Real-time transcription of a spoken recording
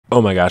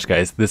Oh my gosh,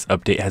 guys, this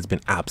update has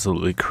been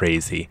absolutely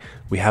crazy.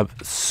 We have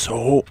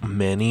so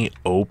many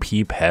OP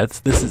pets.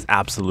 This is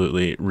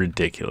absolutely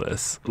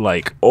ridiculous.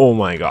 Like, oh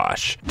my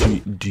gosh.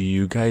 Do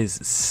you guys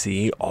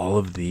see all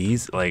of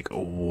these? Like,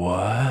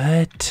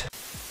 what?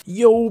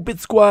 Yo,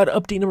 Bit Squad,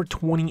 update number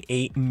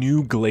 28,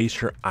 new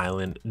Glacier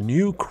Island,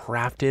 new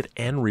crafted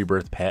and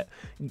rebirth pet,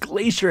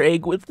 Glacier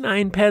Egg with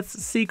 9 pets,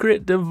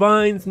 secret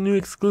divines, new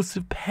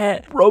exclusive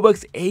pet,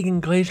 Robux egg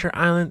and Glacier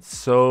Island,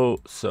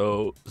 so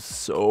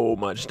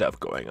much stuff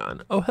going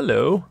on. Oh,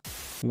 hello.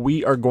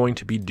 We are going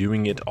to be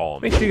doing it all.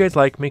 Make sure you guys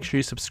like, make sure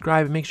you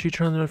subscribe, and make sure you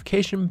turn on the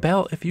notification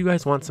bell if you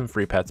guys want some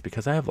free pets,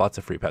 because I have lots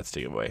of free pets to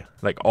give away,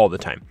 like all the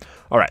time.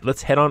 All right,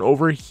 let's head on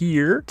over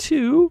here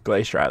to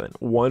Glacier Island,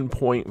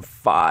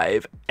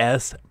 1.5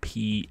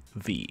 SPV.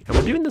 And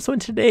we're doing this one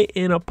today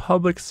in a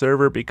public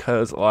server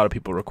because a lot of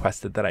people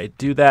requested that I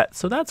do that.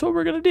 So that's what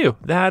we're going to do.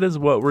 That is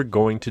what we're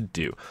going to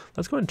do.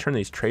 Let's go ahead and turn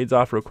these trades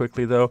off real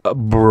quickly though.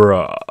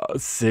 Bruh,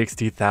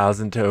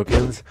 60,000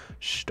 tokens.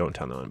 Shh, don't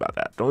tell no one about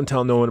that. Don't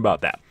tell no one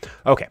about that.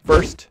 Okay,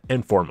 first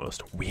and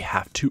foremost, we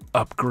have to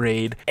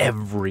upgrade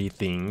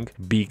everything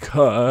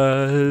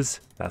because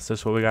that's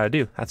just what we gotta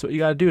do. That's what you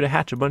gotta do to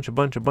hatch a bunch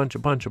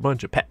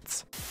of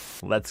pets.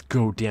 Let's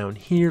go down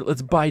here.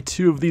 Let's buy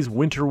 2 of these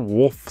winter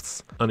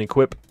wolves.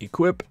 Unequip,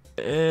 equip,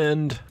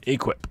 and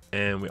equip.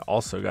 And we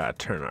also gotta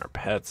turn our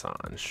pets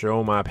on.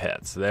 Show my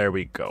pets. There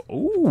we go.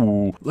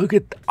 Ooh, look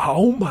at,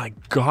 oh my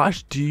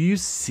gosh. Do you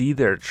see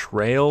their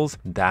trails?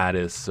 That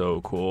is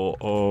so cool.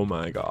 Oh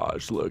my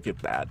gosh, look at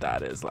that.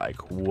 That is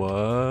like, what?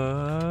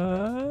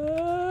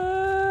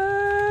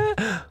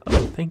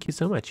 Oh, thank you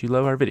so much. You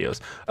love our videos.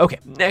 Okay,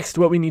 next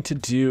what we need to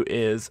do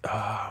is,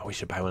 we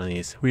should buy one of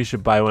these. We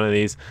should buy one of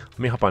these. Let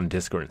me hop on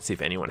Discord and see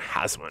if anyone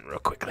has one real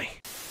quickly.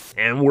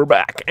 And we're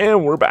back,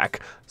 and we're back.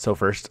 So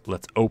first,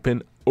 let's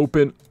open.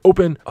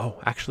 Oh,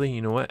 actually,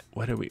 you know what?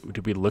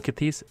 Did we look at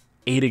these?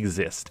 8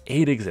 exist.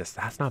 8 exist.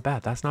 That's not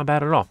bad. That's not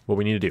bad at all. What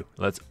we need to do,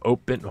 let's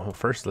open. Oh,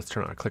 first, let's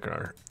turn on our clicker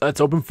order.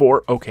 Let's open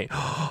 4. Okay.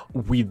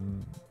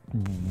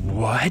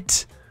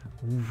 What?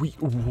 We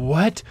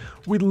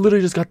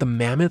literally just got the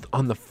mammoth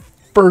on the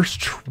first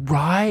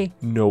try?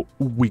 No,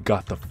 we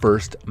got the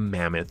first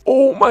mammoth.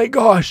 Oh my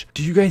gosh.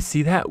 Do you guys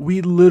see that?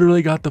 We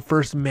literally got the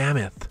first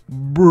mammoth.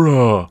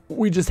 Bruh.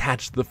 We just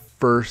hatched the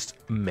first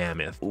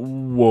mammoth.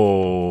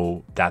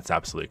 Whoa. That's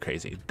absolutely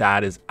crazy.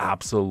 That is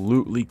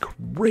absolutely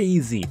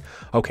crazy.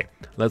 Okay,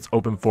 let's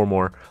open 4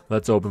 more.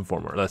 Let's open 4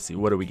 more. Let's see.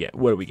 What do we get?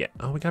 What do we get?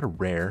 Oh, we got a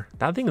rare.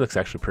 That thing looks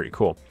actually pretty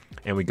cool.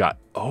 And we got,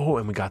 oh,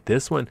 and we got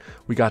this one.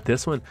 We got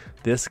this one.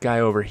 This guy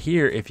over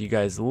here, if you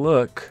guys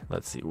look,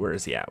 let's see, where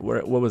is he at?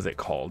 What was it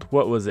called?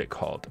 What was it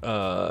called?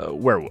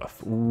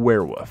 Werewolf.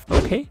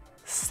 Okay,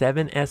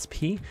 7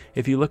 SP.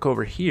 If you look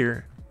over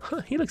here,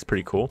 he looks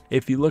pretty cool.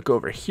 If you look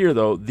over here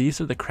though,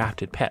 these are the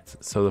crafted pets.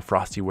 So the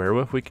frosty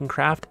werewolf we can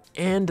craft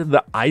and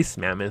the ice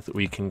mammoth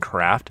we can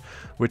craft,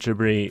 which would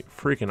be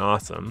freaking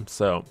awesome.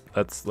 So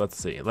let's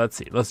see. Let's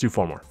do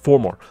 4 more. 4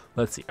 more.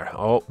 Let's see.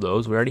 Oh,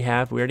 those we already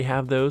have. We already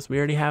have those.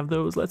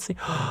 Let's see.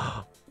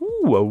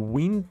 Ooh, a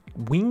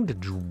winged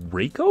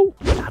Draco?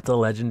 That's a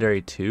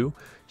legendary too.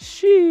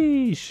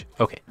 Sheesh.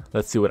 Okay,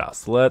 let's see what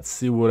else. Let's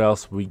see what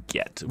else we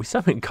get. We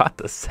still haven't got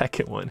the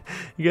second one.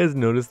 You guys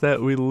notice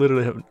that? We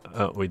literally haven't.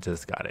 Oh, we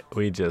just got it.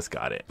 We just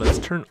got it. Let's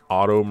turn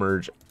auto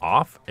merge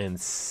off and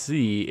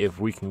see if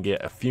we can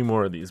get a few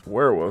more of these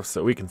werewolves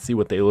so we can see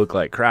what they look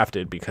like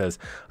crafted, because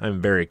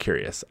I'm very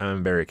curious.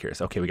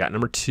 Okay, we got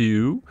number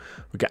 2.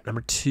 We got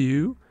number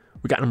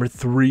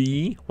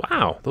 3.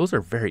 Wow, those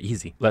are very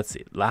easy. Let's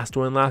see. Last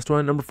one.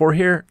 Number 4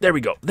 here. There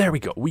we go.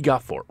 We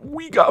got 4.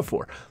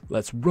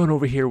 Let's run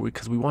over here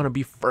because we want to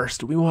be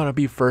first.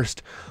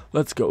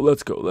 Let's go.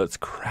 Let's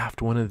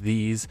craft one of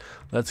these.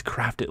 Let's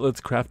craft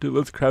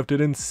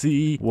it and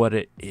see what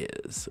it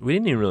is. We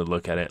didn't even really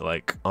look at it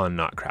like on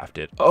not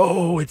crafted.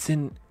 Oh, it's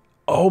in,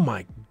 oh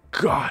my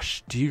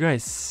gosh. Do you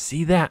guys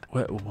see that?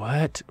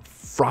 What?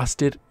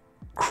 Frosted,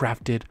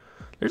 crafted.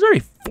 There's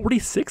already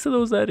 46 of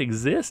those that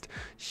exist.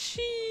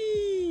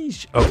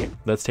 Sheesh. Okay,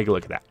 let's take a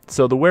look at that.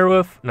 So the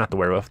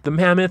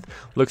mammoth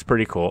looks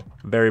pretty cool.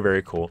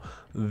 Very cool.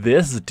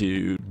 This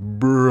dude,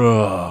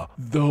 bruh,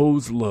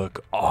 those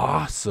look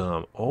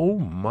awesome. Oh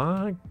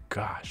my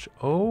gosh.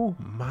 All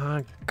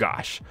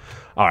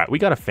right, we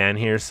got a fan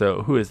here.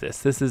 So who is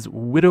this? This is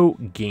Widow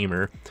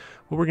Gamer.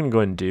 What we're gonna go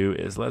ahead and do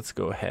is let's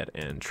go ahead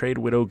and trade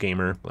Widow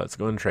Gamer. Let's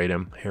go and trade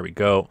him. Here we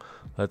go.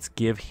 Let's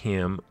give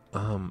him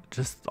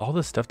just all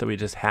the stuff that we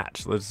just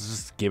hatched. Let's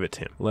just give it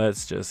to him.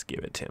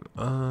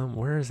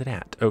 Where is it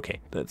at? Okay,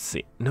 let's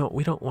see. No,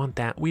 we don't want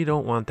that.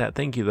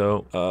 Thank you though.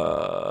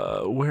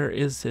 Where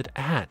is it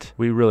at?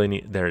 We really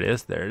need, there it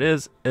is,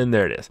 and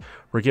there it is.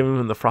 We're giving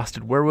him the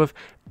frosted werewolf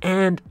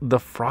and the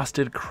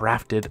frosted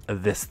crafted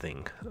this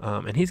thing.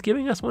 And he's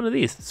giving us one of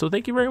these. So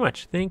thank you very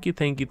much. Thank you.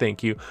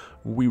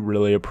 We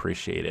really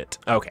appreciate it.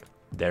 Okay.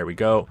 There we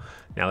go.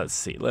 Now let's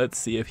see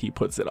if he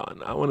puts it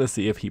on. I want to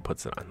see if he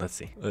puts it on. Let's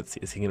see.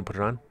 Is he gonna put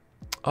it on?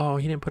 Oh,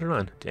 he didn't put it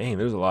on. Dang,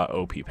 there's a lot of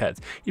OP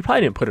pets. He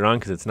probably didn't put it on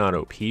because it's not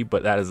OP,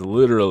 but that is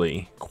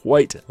literally,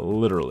 quite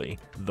literally,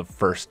 the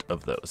first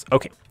of those.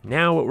 Okay,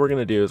 now what we're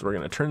gonna do is we're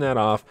gonna turn that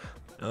off.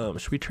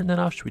 Should we turn that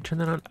off? Should we turn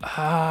that on?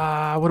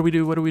 What do we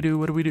do? What do we do?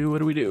 What do we do? What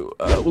do we do?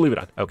 We'll leave it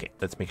on. Okay,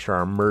 let's make sure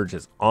our merge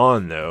is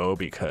on though,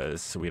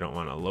 because we don't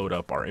want to load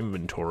up our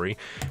inventory.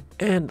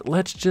 And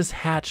let's just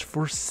hatch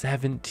for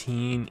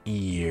 17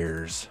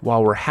 years.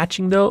 While we're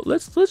hatching though,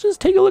 let's just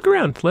take a look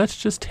around.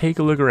 Let's just take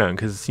a look around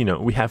because, you know,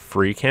 we have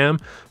free cam,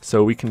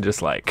 so we can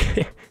just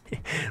like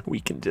we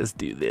can just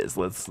do this.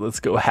 Let's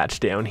go hatch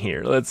down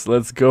here.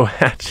 Let's go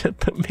hatch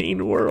at the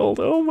main world.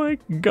 Oh my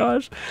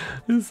gosh,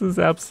 this is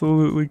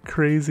absolutely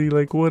crazy.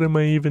 Like, what am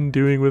I even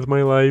doing with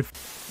my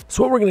life?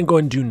 So what we're gonna go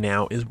and do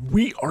now is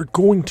we are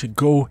going to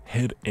go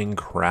ahead and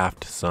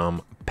craft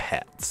some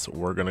pets.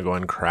 We're gonna go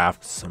and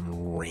craft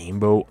some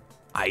rainbow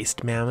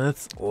iced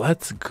mammoths.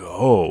 Let's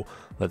go.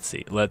 Let's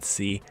see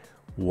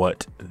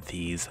what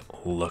these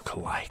look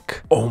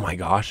like. Oh my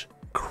gosh.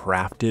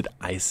 Crafted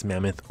ice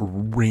mammoth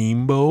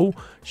rainbow.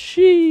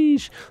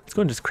 Sheesh. Let's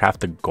go and just craft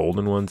the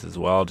golden ones as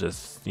well,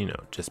 just, you know,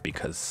 just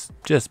because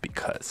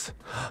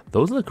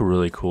those look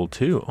really cool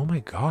too. Oh my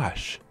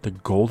gosh, the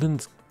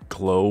goldens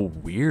glow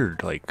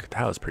weird. Like,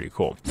 that was pretty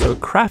cool. So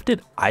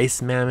crafted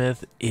ice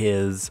mammoth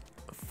is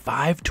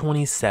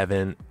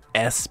 527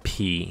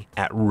 SP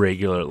at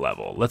regular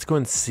level. Let's go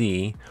and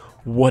see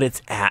what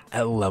it's at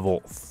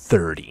level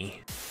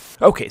 30.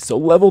 Okay, so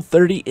level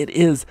 30, it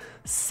is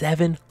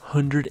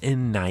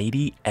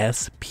 790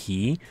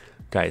 SP.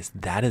 Guys,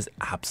 that is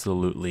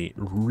absolutely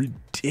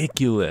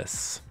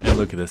ridiculous. And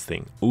look at this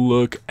thing.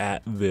 Look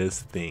at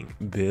this thing.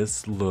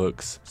 This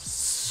looks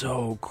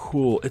so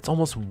cool. It's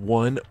almost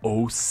 1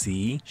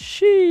 OC.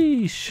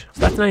 Sheesh.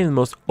 So that's not even the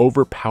most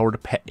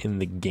overpowered pet in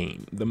the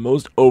game. The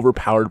most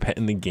overpowered pet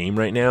in the game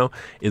right now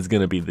is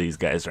gonna be these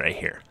guys right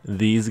here.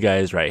 These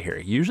guys right here.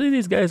 Usually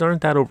these guys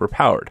aren't that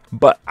overpowered,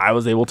 but I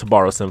was able to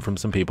borrow some from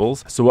some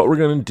people's. So what we're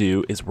gonna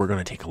do is we're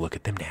gonna take a look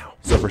at them now.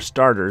 So for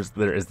starters,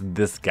 there is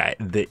this guy,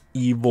 the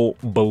evil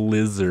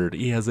Blizzard.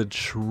 He has a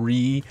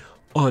tree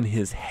on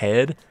his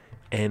head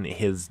and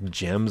his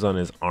gems on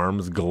his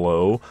arms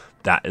glow.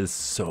 That is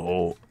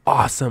so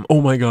awesome.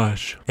 Oh my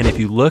gosh. And if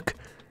you look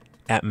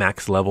at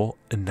max level,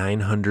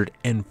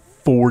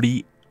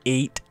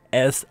 948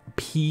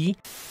 SP.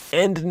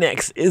 And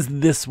next is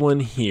this one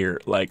here.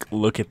 Like,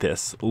 look at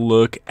this.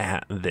 Look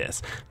at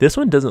this. This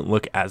one doesn't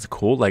look as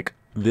cool. Like,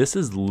 this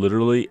is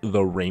literally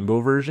the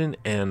rainbow version,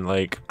 and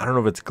like, I don't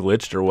know if it's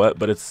glitched or what,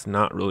 but it's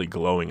not really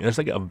glowing. There's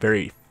like a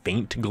very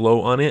faint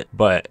glow on it,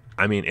 but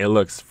I mean, it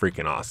looks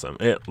freaking awesome.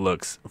 It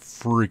looks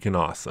freaking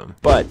awesome.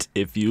 But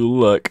if you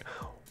look,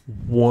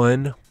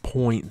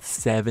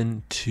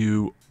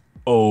 1.72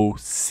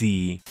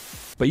 OC.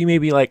 But you may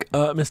be like,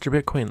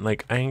 MrBitcoin,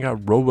 like, I ain't got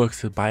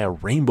Robux to buy a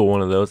rainbow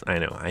one of those. I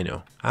know.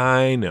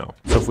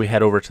 So if we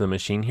head over to the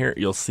machine here,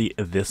 you'll see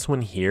this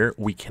one here,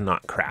 we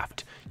cannot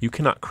craft. You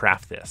cannot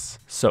craft this.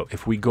 So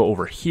if we go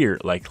over here,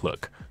 like,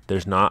 look,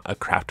 there's not a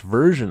craft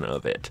version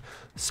of it.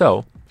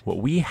 So what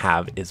we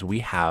have is we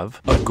have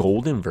a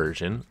golden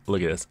version.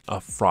 Look at this, a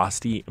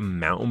frosty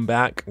mountain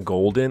back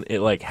golden. It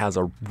like has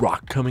a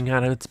rock coming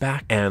out of its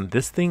back, and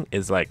this thing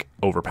is like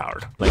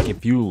overpowered. Like,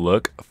 if you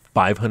look,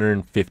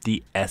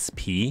 550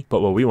 SP. But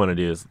what we want to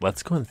do is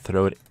let's go and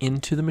throw it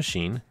into the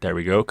machine. There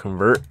we go,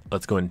 convert.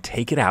 Let's go and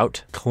take it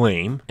out,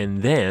 claim.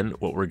 And then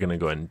what we're going to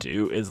go ahead and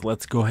do is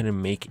let's go ahead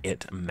and make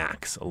it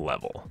max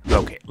level.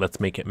 Okay,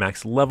 let's make it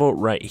max level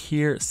right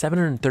here.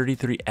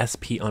 733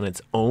 SP on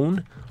its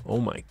own. Oh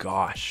my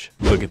gosh.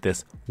 Look at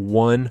this,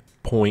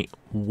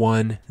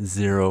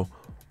 1.10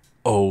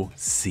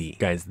 OC.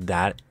 Guys,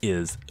 that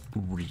is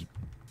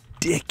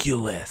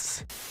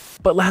ridiculous.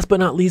 But last but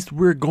not least,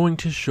 we're going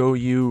to show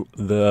you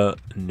the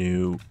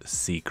new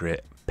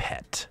secret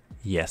pet.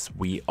 Yes,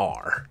 we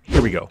are.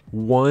 Here we go.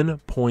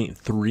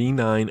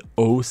 1.39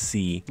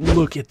 OC.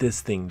 Look at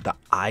this thing. The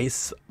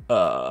Ice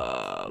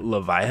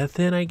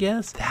Leviathan, I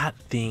guess. That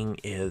thing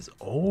is,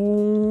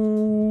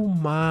 oh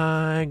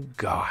my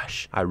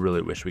gosh. I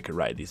really wish we could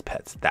ride these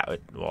pets. That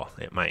would, well,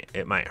 it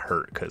might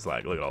hurt because,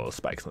 like, look at all those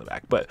spikes on the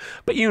back. But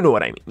you know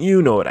what I mean.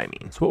 You know what I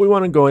mean. So what we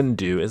want to go ahead and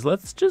do is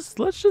let's just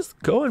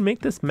go and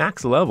make this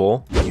max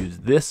level. Use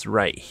this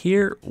right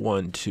here.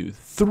 1, 2,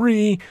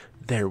 3.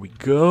 There we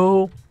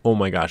go. Oh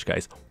my gosh,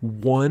 guys.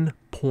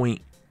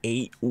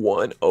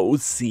 1.81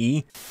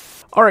 OC.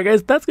 All right,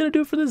 guys, that's going to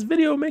do it for this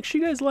video. Make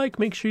sure you guys like,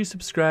 make sure you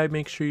subscribe,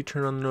 make sure you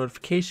turn on the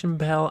notification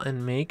bell,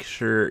 and make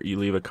sure you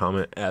leave a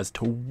comment as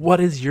to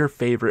what is your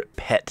favorite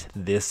pet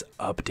this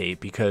update,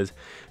 because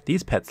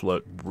these pets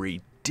look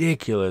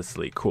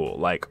ridiculously cool.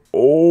 Like,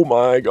 oh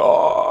my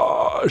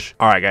gosh.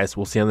 All right, guys,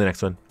 we'll see you on the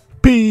next one.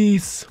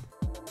 Peace.